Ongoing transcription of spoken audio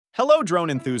Hello, drone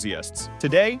enthusiasts!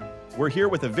 Today, we're here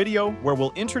with a video where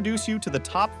we'll introduce you to the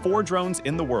top 4 drones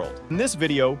in the world. In this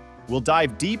video, we'll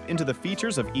dive deep into the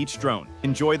features of each drone.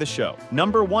 Enjoy the show.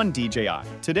 Number 1. DJI.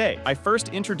 Today, I first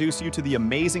introduce you to the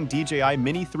amazing DJI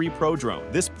Mini 3 Pro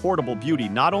drone. This portable beauty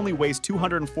not only weighs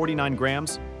 249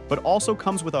 grams, but also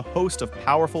comes with a host of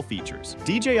powerful features.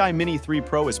 DJI Mini 3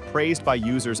 Pro is praised by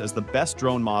users as the best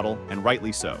drone model, and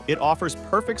rightly so. It offers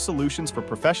perfect solutions for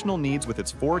professional needs with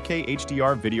its 4K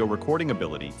HDR video recording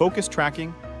ability, focus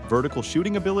tracking, vertical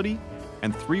shooting ability,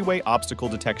 and 3-way obstacle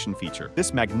detection feature.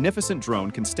 This magnificent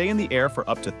drone can stay in the air for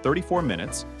up to 34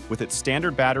 minutes with its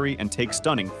standard battery and take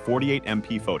stunning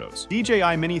 48MP photos.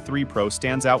 DJI Mini 3 Pro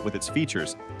stands out with its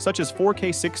features, such as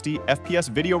 4K 60 FPS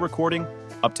video recording,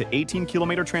 up to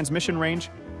 18km transmission range,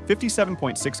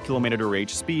 57.6km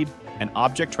range speed, and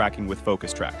object tracking with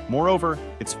focus track. Moreover,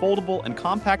 its foldable and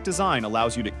compact design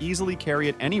allows you to easily carry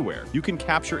it anywhere. You can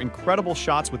capture incredible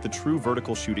shots with the true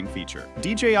vertical shooting feature.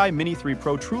 DJI Mini 3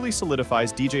 Pro truly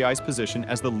solidifies DJI's position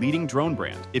as the leading drone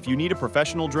brand. If you need a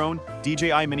professional drone,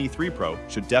 DJI Mini 3 Pro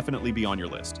should definitely be on your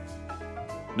list.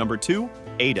 Number 2.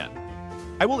 ADEN.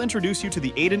 I will introduce you to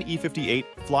the ADEN E58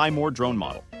 Fly More drone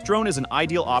model. This drone is an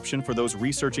ideal option for those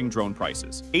researching drone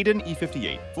prices. ADEN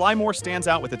E58 Fly More stands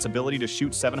out with its ability to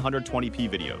shoot 720p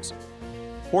videos.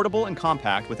 Portable and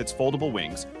compact with its foldable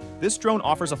wings, this drone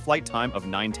offers a flight time of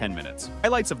 9-10 minutes.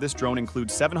 Highlights of this drone include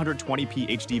 720p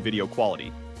HD video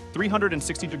quality,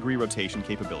 360-degree rotation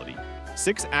capability,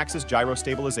 6-axis gyro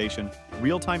stabilization,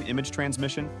 real-time image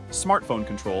transmission, smartphone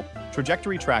control,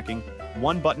 trajectory tracking,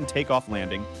 1-button takeoff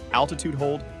landing, altitude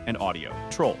hold, and audio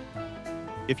control.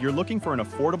 If you're looking for an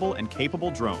affordable and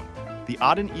capable drone, the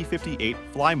ADEN E58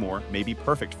 Fly More may be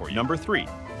perfect for you. Number 3.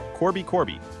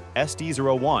 Corby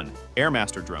SD01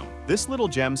 Airmaster drone. This little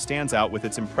gem stands out with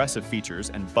its impressive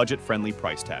features and budget-friendly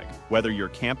price tag. Whether you're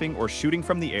camping or shooting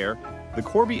from the air, the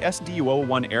Corby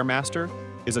SD01 Airmaster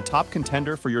is a top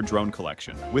contender for your drone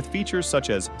collection. With features such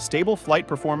as stable flight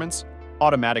performance,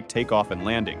 automatic takeoff and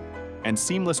landing, and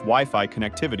seamless Wi-Fi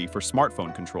connectivity for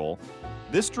smartphone control,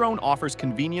 this drone offers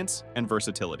convenience and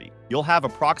versatility. You'll have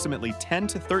approximately 10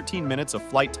 to 13 minutes of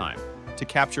flight time to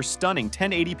capture stunning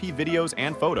 1080p videos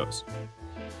and photos.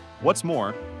 What's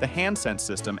more, the HandSense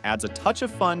system adds a touch of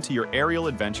fun to your aerial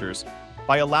adventures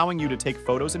by allowing you to take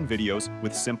photos and videos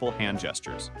with simple hand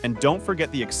gestures. And don't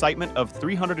forget the excitement of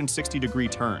 360-degree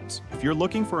turns. If you're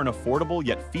looking for an affordable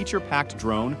yet feature-packed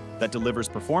drone that delivers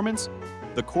performance,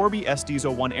 the Corby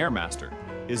SD01 Airmaster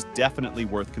is definitely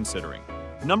worth considering.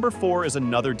 Number 4 is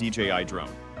another DJI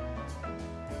drone.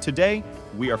 Today,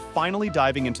 we are finally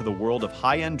diving into the world of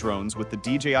high-end drones with the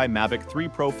DJI Mavic 3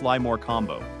 Pro Fly More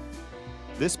combo.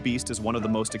 This beast is one of the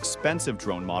most expensive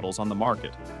drone models on the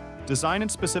market.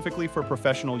 Designed specifically for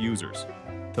professional users,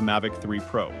 the Mavic 3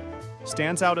 Pro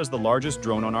stands out as the largest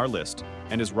drone on our list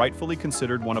and is rightfully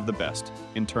considered one of the best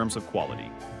in terms of quality.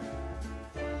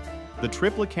 The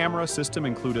triplet camera system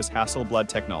includes Hasselblad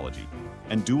technology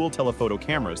and dual telephoto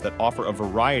cameras that offer a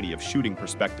variety of shooting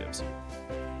perspectives.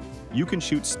 You can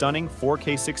shoot stunning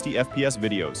 4K 60 FPS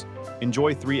videos,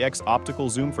 enjoy 3x optical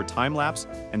zoom for time-lapse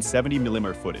and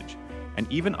 70mm footage, and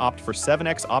even opt for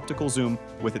 7x optical zoom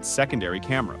with its secondary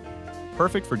camera,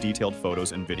 perfect for detailed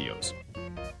photos and videos.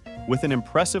 With an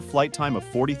impressive flight time of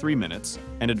 43 minutes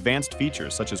and advanced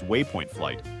features such as waypoint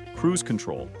flight, cruise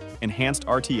control, enhanced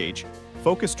RTH,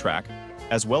 focus track,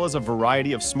 as well as a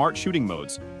variety of smart shooting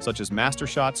modes such as master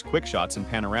shots, quick shots, and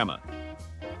panorama,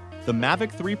 the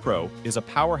Mavic 3 Pro is a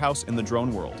powerhouse in the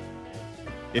drone world.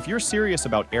 If you're serious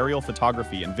about aerial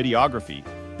photography and videography,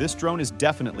 this drone is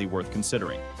definitely worth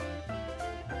considering.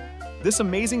 This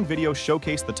amazing video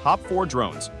showcased the top 4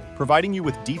 drones, providing you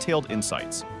with detailed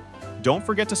insights. Don't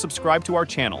forget to subscribe to our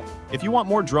channel if you want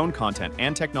more drone content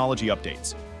and technology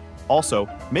updates. Also,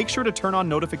 make sure to turn on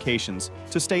notifications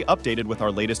to stay updated with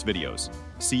our latest videos.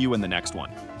 See you in the next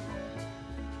one.